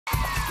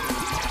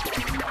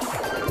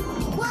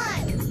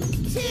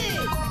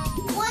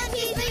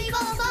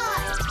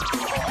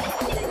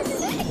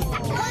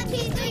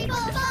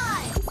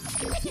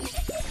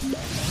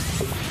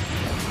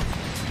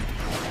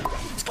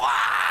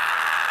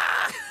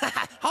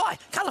Hi,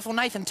 colourful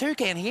Nathan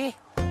Toucan here.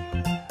 I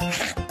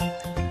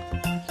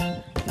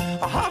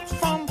hop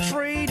from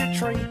tree to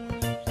tree.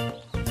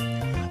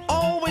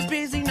 Always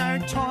busy, no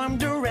time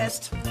to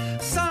rest.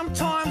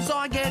 Sometimes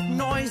I get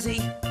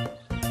noisy.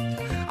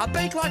 A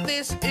beak like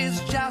this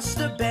is just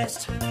the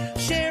best.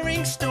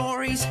 Sharing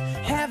stories,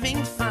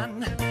 having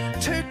fun.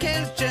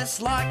 Toucans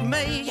just like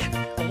me.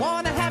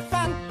 Wanna have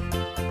fun.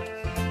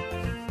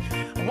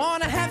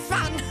 Wanna have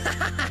fun.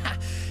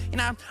 You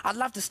know, I'd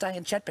love to stay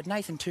and chat, but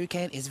Nathan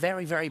Toucan is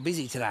very, very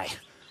busy today.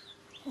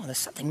 Oh, there's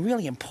something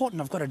really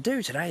important I've got to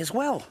do today as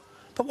well.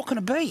 But what can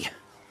it be?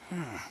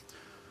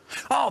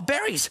 Oh,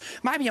 berries.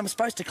 Maybe I'm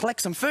supposed to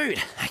collect some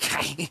food.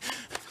 Okay.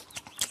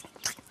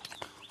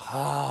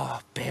 Oh,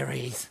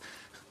 berries.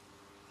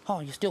 Oh,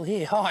 you're still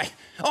here. Hi.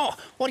 Oh,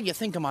 what do you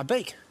think of my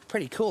beak?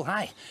 Pretty cool,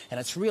 hey? And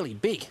it's really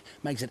big.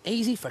 Makes it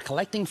easy for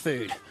collecting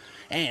food.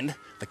 And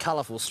the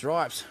colourful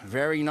stripes.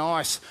 Very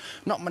nice.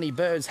 Not many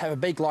birds have a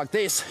beak like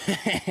this.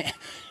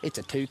 It's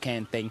a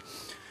toucan thing.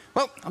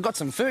 Well, I've got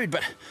some food,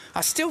 but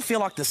I still feel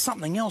like there's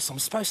something else I'm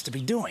supposed to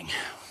be doing.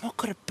 What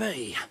could it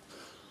be?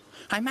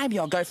 Hey, maybe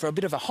I'll go for a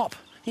bit of a hop.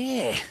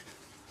 Yeah.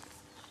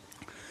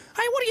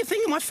 Hey, what do you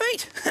think of my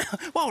feet?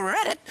 While we're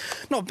at it,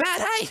 not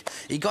bad, hey?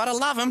 You gotta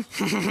love them.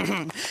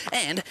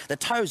 And the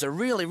toes are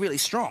really, really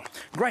strong.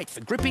 Great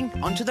for gripping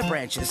onto the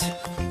branches.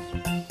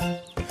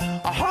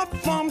 I hop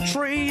from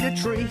tree to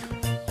tree.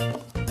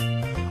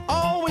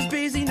 Always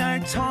busy, no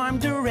time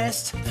to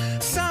rest.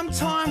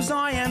 Sometimes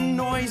I am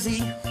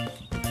noisy.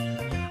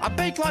 A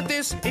beak like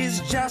this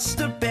is just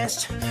the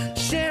best.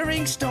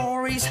 Sharing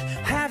stories,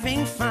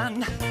 having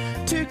fun.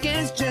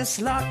 Toucans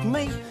just like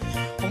me.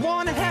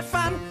 Wanna have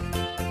fun.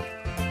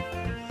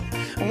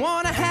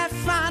 Wanna have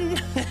fun.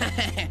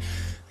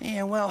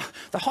 Yeah, well,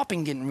 the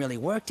hopping didn't really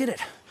work, did it?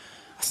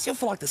 I still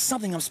feel like there's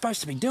something I'm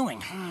supposed to be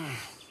doing.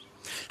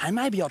 Hey,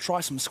 maybe I'll try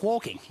some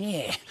squawking.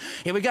 Yeah,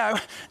 here we go.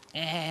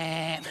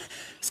 And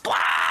squawk!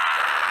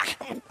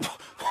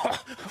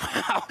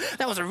 Wow,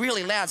 that was a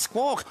really loud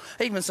squawk.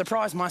 Even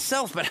surprised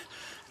myself, but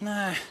no,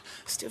 I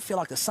still feel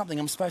like there's something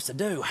I'm supposed to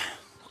do.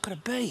 What could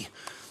it be?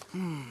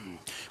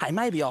 Hey,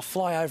 maybe I'll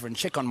fly over and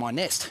check on my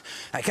nest.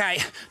 Okay,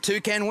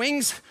 toucan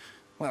wings.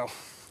 Well,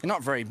 they're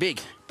not very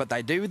big, but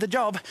they do the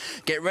job.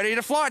 Get ready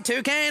to fly,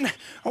 toucan.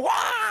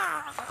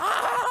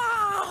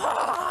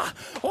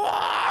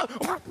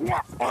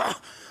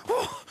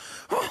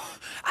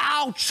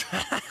 Ouch!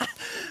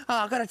 Oh,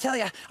 I've got to tell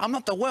you, I'm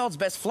not the world's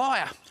best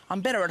flyer.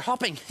 I'm better at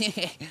hopping.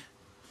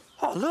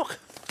 Oh, look.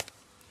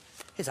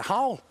 There's a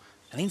hole.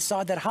 And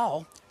inside that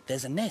hole,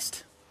 there's a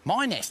nest.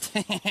 My nest.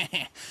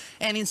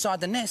 And inside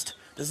the nest,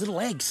 there's little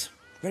eggs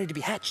ready to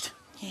be hatched.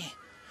 Yeah.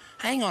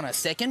 Hang on a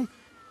second.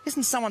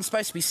 Isn't someone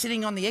supposed to be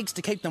sitting on the eggs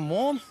to keep them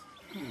warm?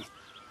 Well,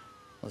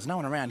 there's no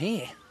one around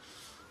here.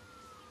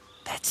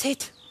 That's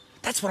it.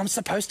 That's what I'm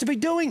supposed to be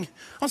doing.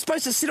 I'm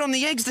supposed to sit on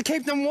the eggs to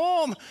keep them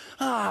warm.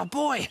 Ah,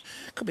 boy.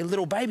 Could be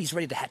little babies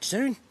ready to hatch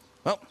soon.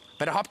 Well,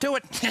 better hop to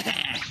it.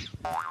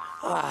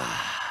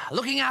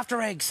 Looking after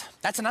eggs.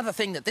 That's another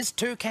thing that this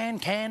toucan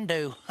can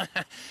do.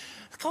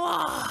 Come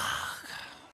on.